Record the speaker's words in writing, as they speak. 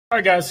All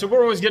right, guys, so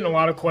we're always getting a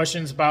lot of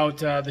questions about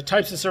the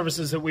types of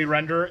services that we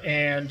render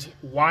and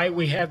why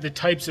we have the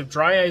types of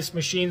dry ice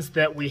machines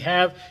that we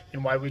have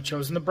and why we've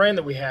chosen the brand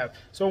that we have.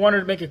 So I wanted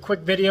to make a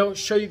quick video,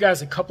 show you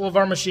guys a couple of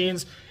our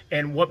machines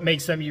and what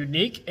makes them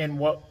unique and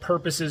what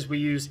purposes we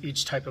use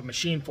each type of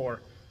machine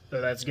for. So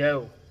let's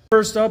go.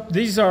 First up,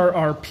 these are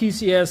our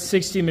PCS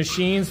 60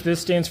 machines.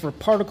 This stands for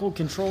particle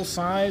control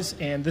size,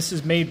 and this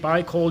is made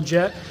by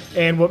ColdJet.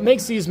 And what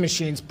makes these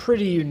machines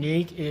pretty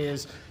unique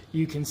is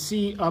you can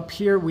see up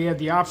here we have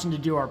the option to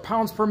do our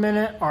pounds per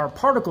minute, our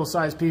particle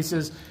size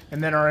pieces,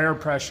 and then our air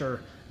pressure.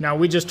 Now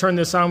we just turned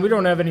this on. We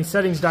don't have any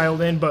settings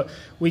dialed in, but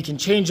we can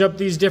change up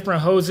these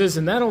different hoses,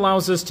 and that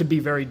allows us to be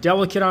very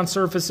delicate on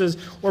surfaces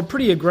or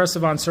pretty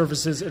aggressive on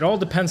surfaces. It all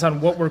depends on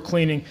what we're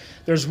cleaning.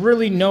 There's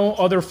really no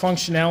other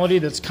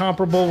functionality that's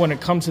comparable when it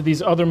comes to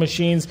these other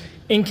machines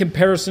in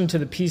comparison to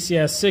the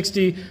PCS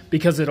 60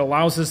 because it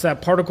allows us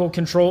that particle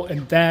control,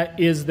 and that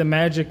is the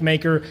magic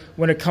maker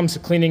when it comes to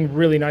cleaning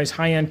really nice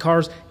high-end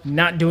cars,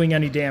 not doing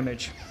any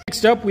damage.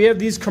 Next up, we have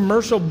these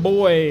commercial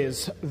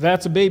boys.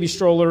 That's a baby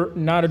stroller,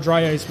 not a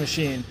dry ice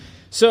machine.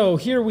 So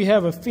here we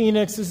have a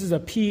Phoenix. This is a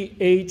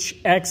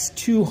PHX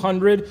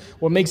 200.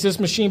 What makes this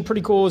machine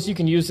pretty cool is you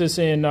can use this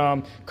in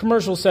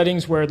commercial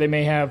settings where they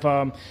may have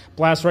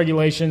blast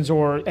regulations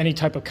or any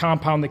type of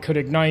compound that could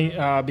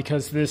ignite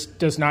because this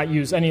does not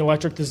use any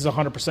electric. This is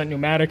 100%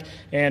 pneumatic,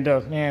 and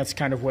it's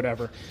kind of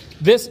whatever.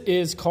 This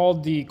is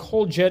called the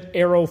ColdJet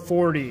Aero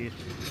 40.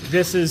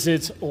 This is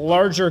its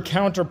larger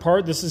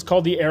counterpart. This is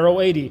called the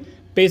Aero 80.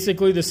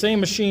 Basically the same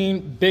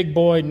machine, big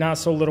boy, not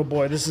so little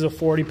boy. This is a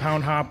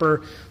 40-pound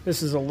hopper.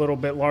 This is a little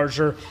bit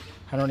larger.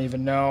 I don't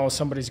even know.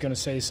 Somebody's going to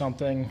say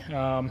something.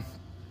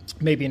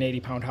 Maybe an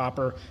 80-pound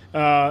hopper.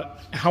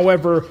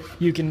 However,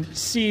 you can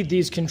see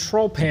these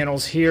control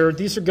panels here.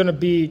 These are going to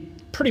be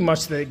pretty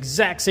much the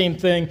exact same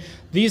thing.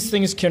 These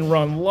things can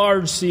run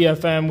large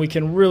CFM. We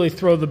can really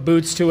throw the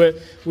boots to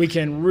it. We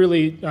can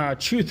really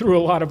chew through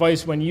a lot of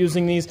ice when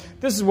using these.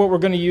 This is what we're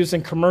going to use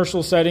in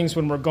commercial settings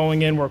when we're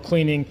going in, we're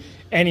cleaning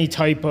any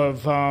type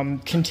of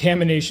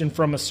contamination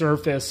from a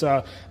surface.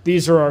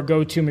 These are our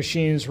go-to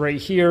machines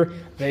right here.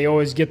 They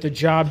always get the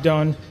job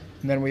done,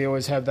 and then we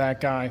always have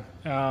that guy.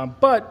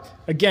 But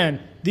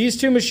again, these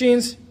two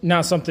machines,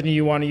 not something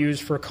you want to use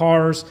for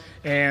cars.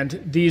 And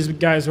these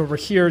guys over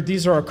here,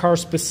 these are our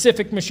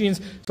car-specific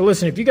machines. So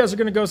listen, if you guys are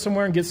going to go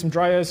somewhere and get some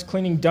dry ice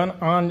cleaning done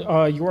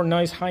on your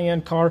nice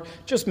high-end car,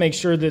 just make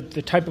sure that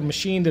the type of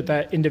machine that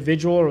that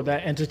individual or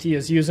that entity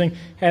is using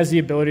has the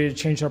ability to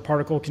change their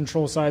particle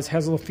control size,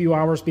 has a few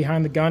hours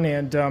behind the gun,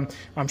 and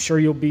I'm sure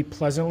you'll be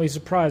pleasantly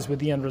surprised with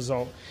the end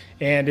result.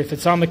 And if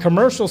it's on the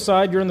commercial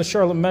side, you're in the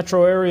Charlotte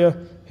metro area,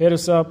 hit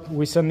us up.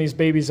 We send these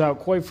babies out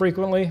quite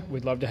frequently.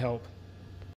 We'd love to help.